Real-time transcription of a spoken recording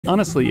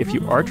Honestly, if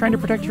you are trying to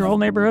protect your whole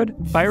neighborhood,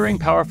 firing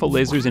powerful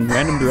lasers in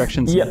random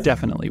directions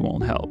definitely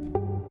won't help.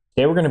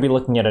 Today we're going to be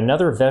looking at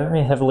another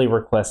very heavily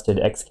requested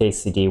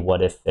XKCD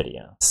what if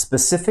video.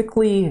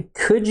 Specifically,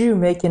 could you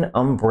make an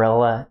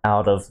umbrella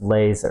out of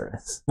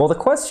lasers? Well, the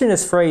question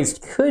is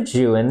phrased, could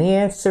you? And the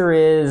answer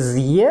is,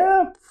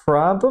 yeah,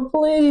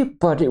 probably,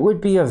 but it would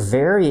be a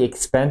very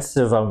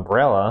expensive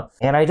umbrella,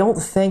 and I don't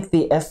think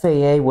the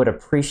FAA would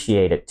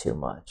appreciate it too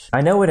much. I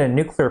know at a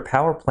nuclear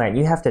power plant,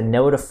 you have to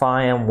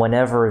notify them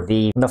whenever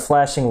the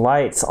flashing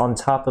lights on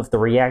top of the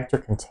reactor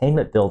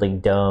containment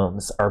building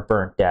domes are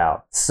burnt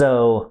out.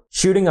 So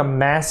shooting a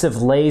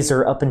massive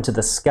laser up into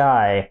the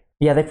sky,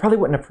 yeah, they probably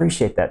wouldn't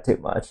appreciate that too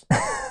much.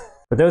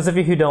 For those of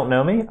you who don't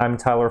know me, I'm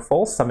Tyler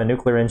Folse. I'm a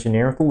nuclear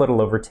engineer with a little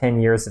over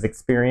 10 years of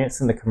experience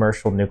in the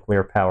commercial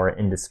nuclear power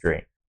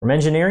industry. From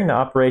engineering to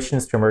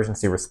operations to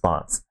emergency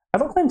response. I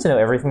don't claim to know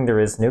everything there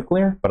is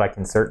nuclear, but I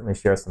can certainly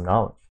share some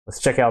knowledge. Let's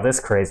check out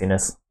this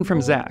craziness.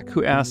 From Zach,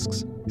 who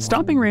asks,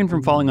 stopping rain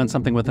from falling on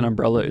something with an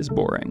umbrella is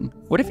boring.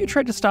 What if you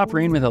tried to stop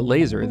rain with a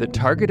laser that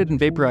targeted and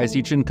vaporized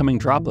each incoming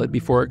droplet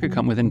before it could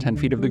come within 10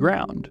 feet of the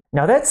ground?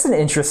 Now that's an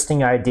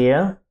interesting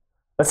idea.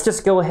 Let's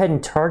just go ahead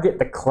and target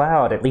the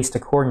cloud, at least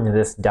according to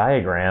this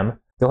diagram.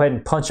 Go ahead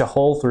and punch a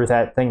hole through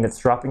that thing that's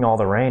dropping all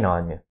the rain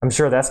on you. I'm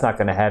sure that's not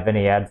going to have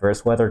any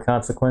adverse weather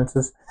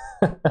consequences.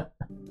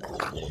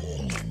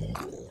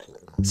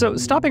 So,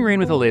 stopping rain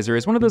with a laser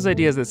is one of those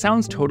ideas that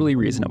sounds totally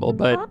reasonable,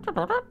 but...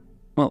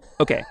 well,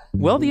 okay.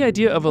 While the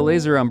idea of a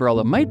laser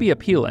umbrella might be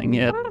appealing,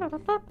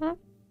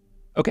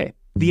 okay,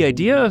 the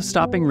idea of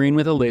stopping rain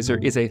with a laser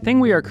is a thing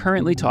we are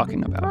currently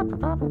talking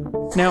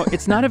about. Now,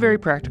 it's not a very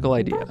practical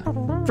idea.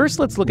 First,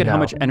 let's look at how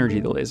much energy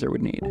the laser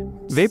would need.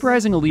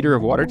 Vaporizing a liter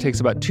of water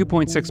takes about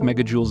 2.6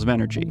 megajoules of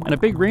energy, and a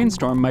big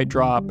rainstorm might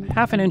drop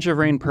half an inch of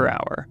rain per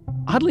hour.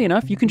 Oddly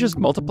enough, you can just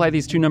multiply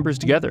these two numbers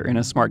together in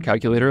a smart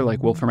calculator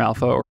like Wolfram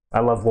Alpha or I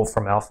love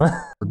Wolfram Alpha.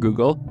 or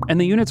Google, and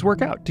the units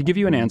work out to give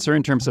you an answer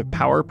in terms of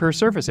power per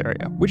surface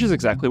area, which is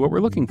exactly what we're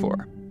looking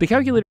for. The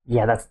calculator...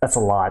 yeah, that's a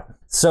lot.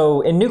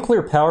 So in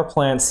nuclear power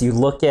plants, you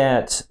look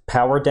at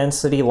power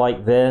density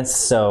like this,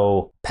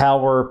 so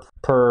power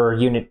per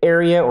unit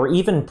area or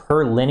even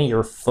per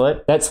linear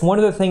foot. That's one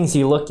of the things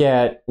you look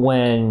at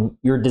when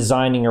you're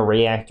designing a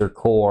reactor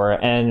core.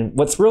 And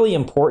what's really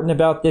important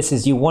about this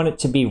is you want it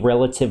to be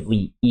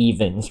relatively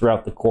even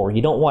throughout the core.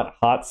 You don't want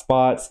hot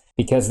spots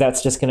because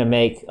that's just going to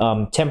make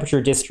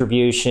temperature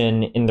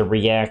distribution in the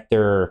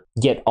reactor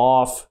get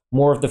off.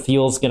 More of the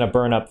fuel's going to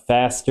burn up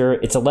faster.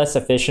 It's a less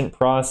efficient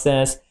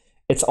process.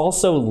 It's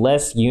also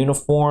less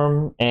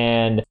uniform,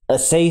 and a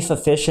safe,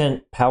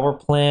 efficient power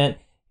plant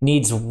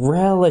needs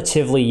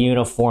relatively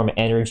uniform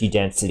energy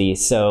density.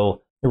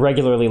 So we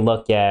regularly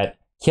look at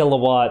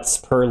kilowatts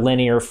per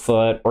linear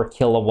foot or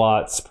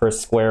kilowatts per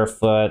square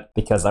foot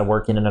because I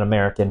work in an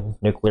American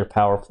nuclear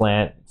power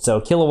plant.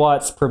 So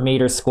kilowatts per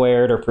meter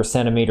squared or per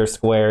centimeter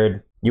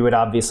squared, you would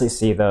obviously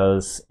see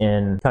those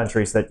in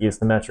countries that use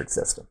the metric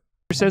system.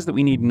 Says that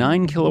we need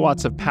 9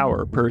 kilowatts of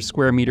power per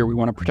square meter we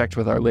want to protect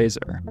with our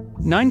laser.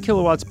 9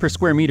 kilowatts per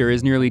square meter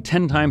is nearly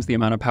 10 times the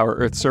amount of power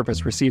Earth's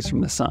surface receives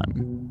from the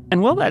sun.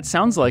 And while that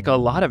sounds like a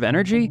lot of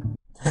energy...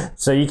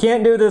 so you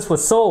can't do this with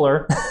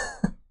solar.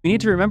 We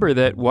need to remember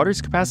that water's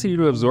capacity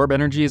to absorb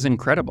energy is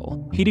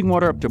incredible. Heating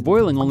water up to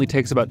boiling only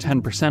takes about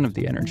 10% of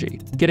the energy.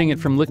 Getting it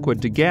from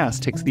liquid to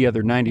gas takes the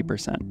other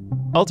 90%.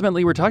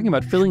 Ultimately, we're talking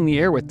about filling the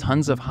air with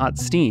tons of hot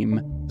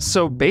steam.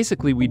 So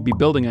basically, we'd be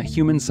building a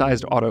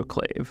human-sized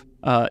autoclave.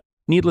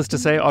 Needless to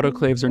say,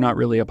 autoclaves are not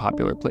really a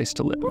popular place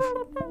to live.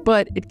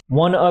 But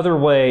one other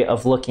way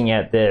of looking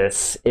at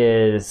this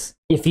is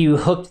if you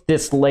hooked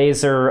this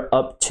laser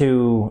up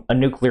to a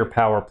nuclear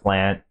power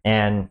plant,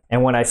 and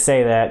when I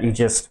say that, you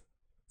just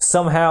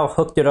somehow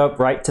hooked it up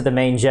right to the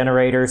main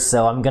generator.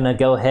 So I'm going to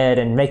go ahead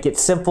and make it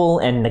simple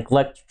and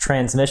neglect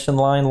transmission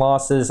line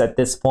losses at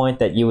this point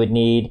that you would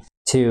need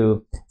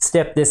to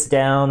step this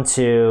down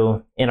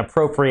to an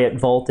appropriate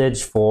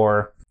voltage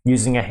for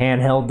using a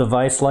handheld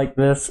device like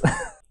this.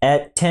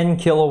 At 10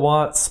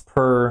 kilowatts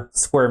per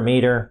square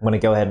meter, I'm going to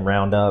go ahead and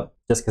round up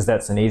just because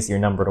that's an easier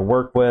number to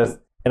work with.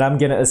 And I'm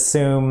going to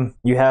assume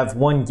you have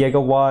 1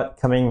 gigawatt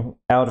coming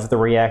out of the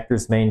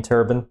reactor's main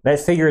turbine. That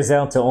figures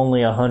out to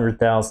only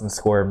 100,000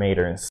 square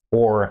meters,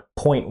 or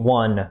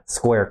 0.1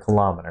 square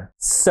kilometer.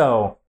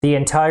 So the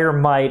entire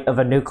might of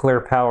a nuclear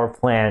power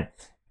plant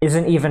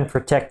isn't even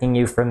protecting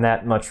you from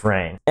that much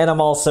rain. And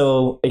I'm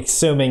also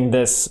assuming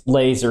this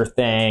laser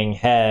thing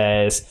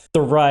has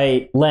the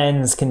right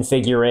lens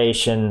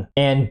configuration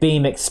and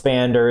beam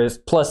expanders,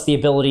 plus the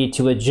ability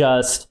to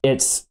adjust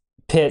its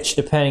pitch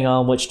depending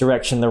on which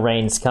direction the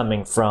rain's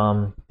coming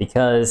from.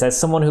 Because as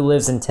someone who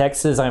lives in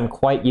Texas, I'm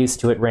quite used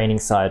to it raining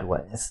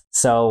sideways.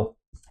 So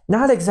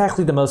not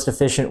exactly the most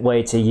efficient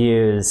way to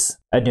use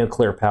a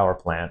nuclear power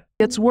plant.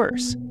 It's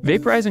worse.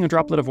 Vaporizing a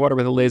droplet of water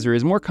with a laser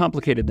is more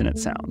complicated than it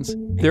sounds.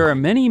 There are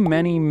many,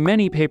 many,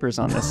 many papers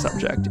on this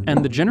subject,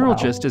 and the general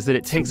gist is that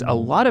it takes a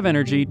lot of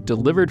energy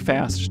delivered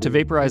fast to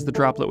vaporize the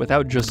droplet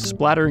without just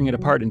splattering it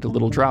apart into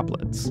little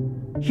droplets.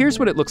 Here's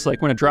what it looks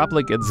like when a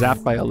droplet gets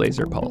zapped by a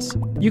laser pulse.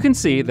 You can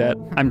see that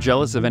I'm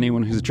jealous of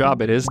anyone whose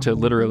job it is to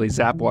literally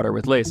zap water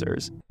with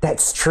lasers.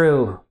 That's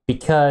true,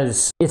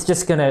 because it's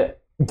just gonna,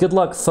 good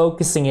luck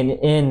focusing it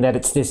in that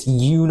it's this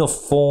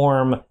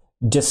uniform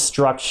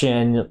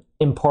destruction,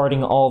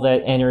 imparting all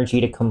that energy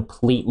to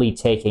completely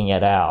taking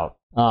it out.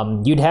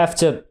 You'd have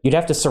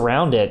to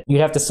surround it.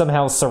 You'd have to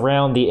somehow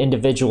surround the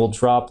individual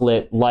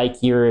droplet like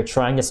you're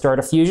trying to start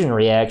a fusion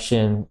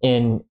reaction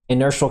in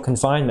inertial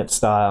confinement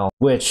style,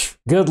 which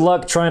good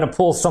luck trying to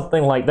pull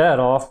something like that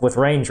off with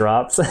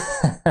raindrops.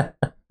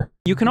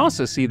 You can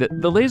also see that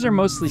the laser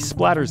mostly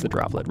splatters the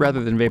droplet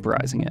rather than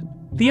vaporizing it.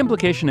 The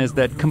implication is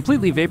that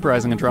completely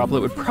vaporizing a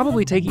droplet would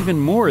probably take even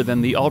more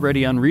than the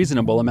already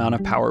unreasonable amount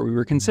of power we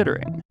were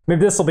considering.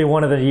 Maybe this will be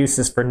one of the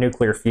uses for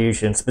nuclear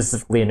fusion,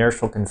 specifically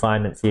inertial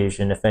confinement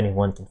fusion, if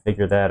anyone can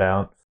figure that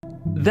out.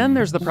 Then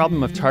there's the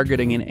problem of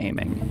targeting and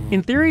aiming.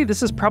 In theory,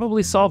 this is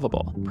probably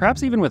solvable,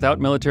 perhaps even without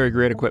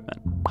military-grade equipment.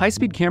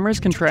 High-speed cameras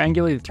can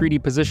triangulate the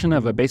 3D position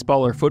of a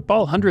baseball or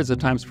football hundreds of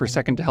times per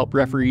second to help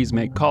referees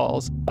make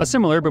calls. A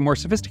similar but more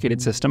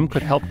sophisticated system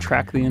could help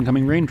track the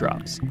incoming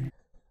raindrops.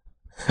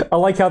 I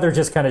like how they're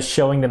just kind of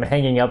showing them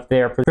hanging up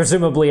there,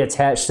 presumably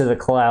attached to the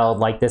cloud,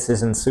 like this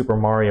is in Super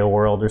Mario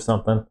World or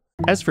something.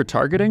 As for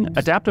targeting,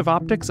 adaptive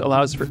optics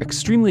allows for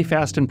extremely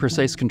fast and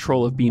precise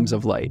control of beams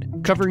of light.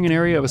 Covering an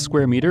area of a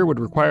square meter would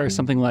require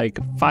something like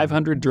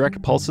 500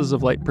 direct pulses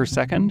of light per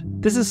second.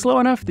 This is slow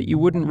enough that you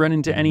wouldn't run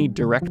into any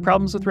direct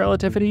problems with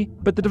relativity,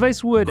 but the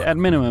device would, at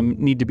minimum,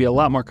 need to be a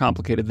lot more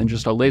complicated than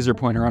just a laser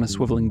pointer on a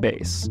swiveling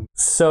base.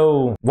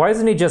 So, why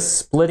isn't he just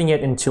splitting it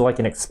into like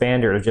an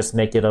expander to just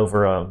make it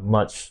over a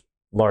much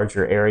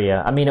larger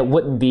area? I mean, it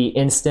wouldn't be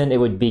instant, it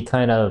would be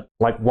kind of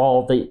like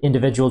while the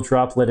individual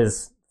droplet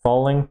is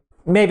falling.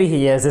 Maybe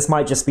he is. This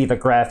might just be the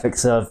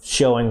graphics of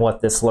showing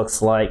what this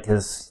looks like,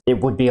 because it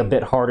would be a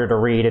bit harder to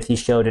read if he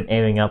showed it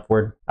aiming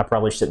upward. I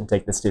probably shouldn't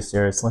take this too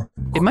seriously.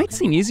 It might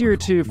seem easier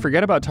to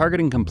forget about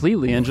targeting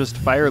completely and just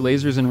fire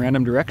lasers in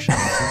random directions.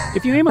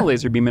 If you aim a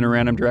laser beam in a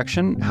random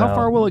direction, how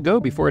far will it go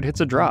before it hits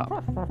a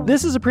drop?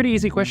 This is a pretty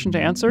easy question to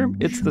answer.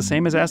 It's the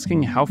same as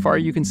asking how far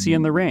you can see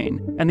in the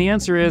rain. And the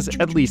answer is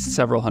at least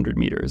several hundred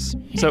meters.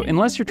 So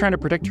unless you're trying to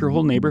protect your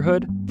whole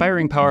neighborhood,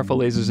 firing powerful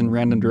lasers in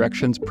random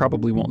directions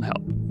probably won't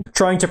help.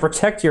 Trying to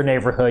protect your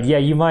neighborhood, yeah,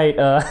 you might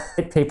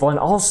hit people. And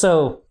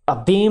also,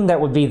 a beam that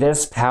would be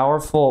this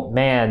powerful,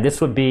 man, this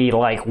would be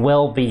like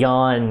well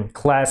beyond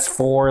class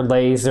 4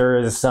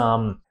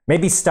 lasers.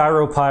 Maybe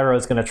Styropyro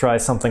is going to try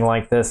something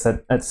like this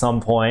at some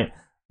point,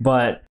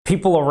 but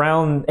people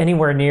around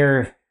anywhere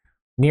near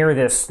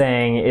this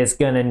thing is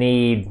going to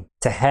need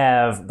to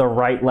have the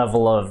right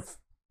level of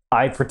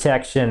eye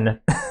protection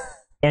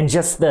and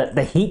just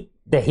the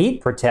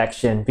heat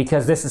protection,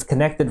 because this is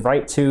connected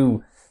right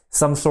to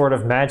some sort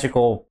of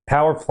magical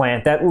power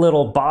plant. That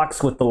little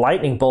box with the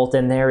lightning bolt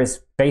in there is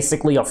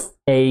basically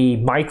a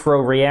micro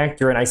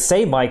reactor, and I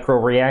say micro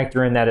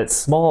reactor in that it's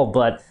small,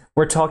 but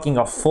we're talking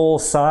a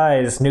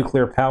full-size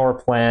nuclear power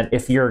plant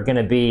if you're going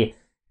to be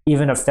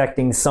even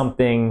affecting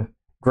something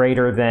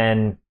greater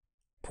than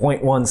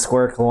 0.1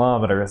 square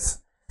kilometers.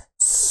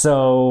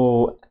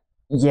 So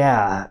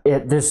yeah,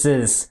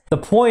 the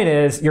point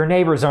is your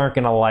neighbors aren't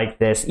going to like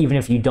this, even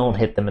if you don't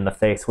hit them in the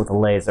face with a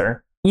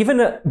laser.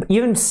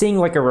 Even seeing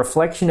like a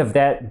reflection of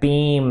that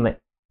beam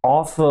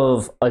off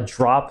of a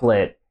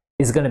droplet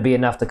is going to be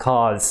enough to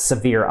cause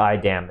severe eye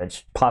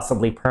damage,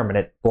 possibly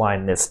permanent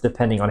blindness,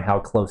 depending on how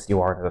close you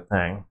are to the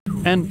thing.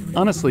 And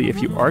honestly,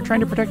 if you are trying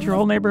to protect your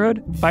whole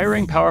neighborhood,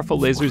 firing powerful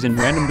lasers in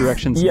random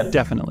directions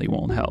definitely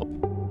won't help.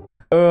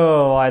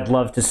 Oh, I'd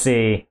love to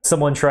see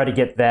someone try to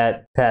get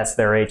that past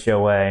their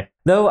HOA.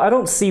 Though I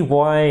don't see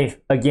why,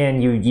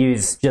 again, you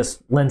use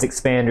just lens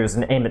expanders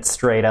and aim it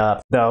straight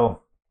up,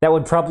 though. That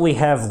would probably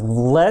have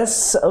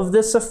less of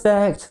this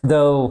effect,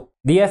 though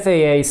the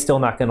FAA is still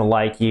not going to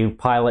like you,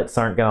 pilots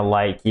aren't going to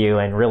like you,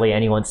 and really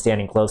anyone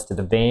standing close to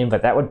the beam,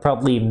 but that would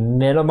probably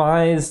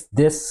minimize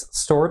this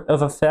sort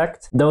of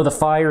effect, though the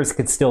fires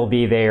could still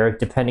be there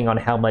depending on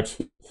how much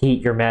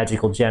heat your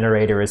magical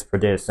generator is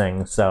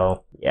producing.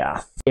 So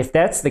yeah, if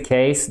that's the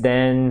case,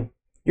 then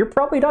you're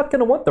probably not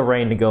going to want the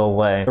rain to go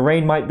away. The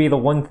rain might be the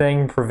one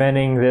thing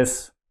preventing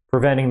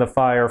the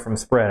fire from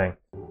spreading.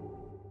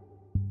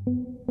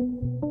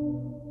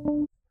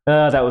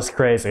 That was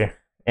crazy.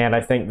 And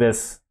I think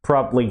this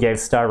probably gave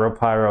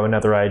Styropyro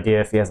another idea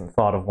if he hasn't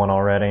thought of one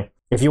already.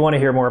 If you want to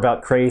hear more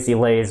about crazy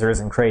lasers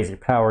and crazy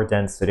power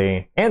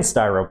density and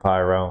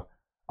Styropyro,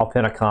 I'll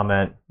pin a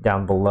comment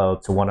down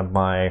below to one of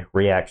my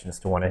reactions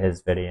to one of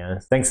his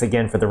videos. Thanks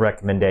again for the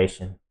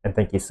recommendation, and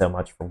thank you so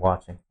much for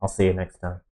watching. I'll see you next time.